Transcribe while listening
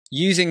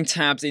Using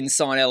tabs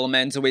inside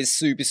Elementor is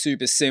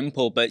super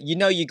simple, but you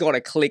know you gotta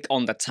click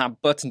on the tab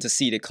button to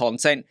see the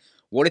content.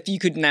 What if you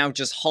could now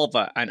just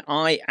hover? And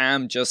I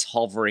am just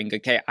hovering,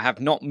 okay? I have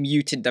not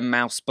muted the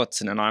mouse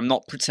button and I'm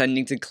not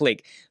pretending to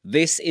click.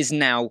 This is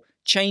now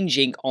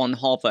changing on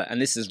hover,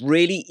 and this is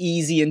really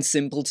easy and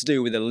simple to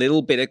do with a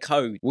little bit of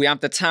code. We have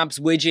the tabs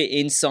widget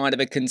inside of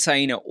a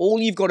container.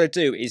 All you've got to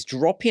do is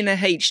drop in a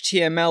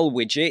HTML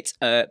widget,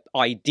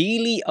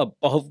 ideally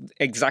above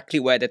exactly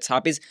where the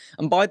tab is.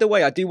 And by the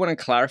way, I do want to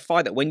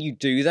clarify that when you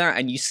do that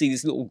and you see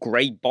this little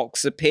grey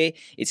box appear,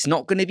 it's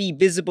not going to be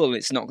visible.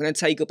 It's not going to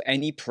take up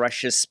any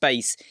precious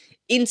space.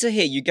 Into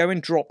here, you go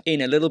and drop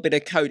in a little bit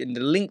of code, and the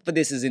link for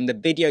this is in the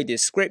video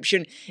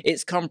description.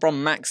 It's come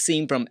from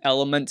Maxime from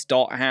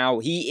element.how.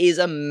 He is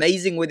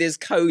amazing with his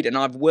code, and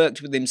I've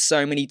worked with him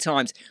so many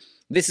times.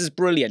 This is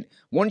brilliant.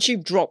 Once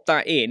you've dropped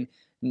that in,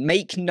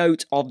 make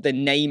note of the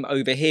name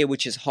over here,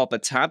 which is hover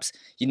tabs.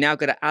 You're now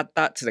going to add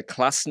that to the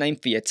class name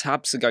for your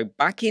tab. So go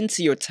back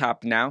into your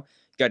tab now.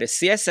 Go to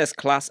CSS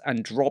class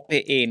and drop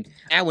it in.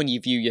 Now when you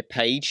view your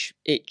page,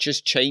 it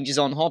just changes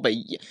on hover.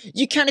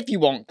 You can, if you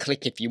want,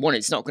 click if you want.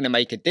 It's not going to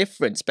make a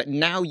difference. But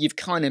now you've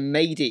kind of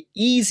made it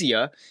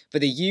easier for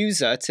the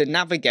user to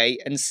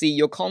navigate and see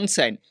your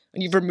content.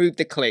 And you've removed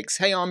the clicks.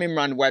 Hey, I'm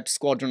Imran, Web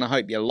Squadron. I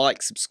hope you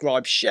like,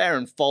 subscribe, share,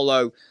 and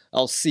follow.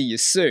 I'll see you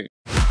soon.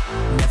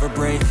 Never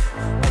break,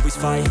 always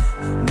fight,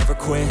 never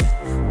quit,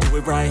 do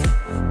it right,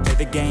 play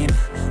the game,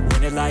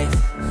 win it life,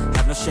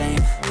 have no shame,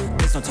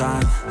 there's no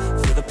time,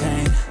 feel the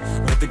pain,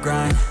 live the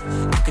grind,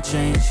 I could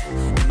change,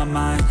 in my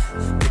mind,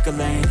 pick a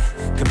lane,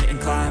 commit and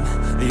climb,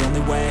 the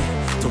only way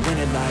to win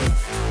it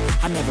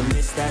life, I never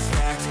miss, that's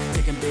fact,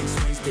 taking big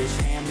swings,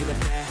 bitch, hand me the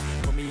bat.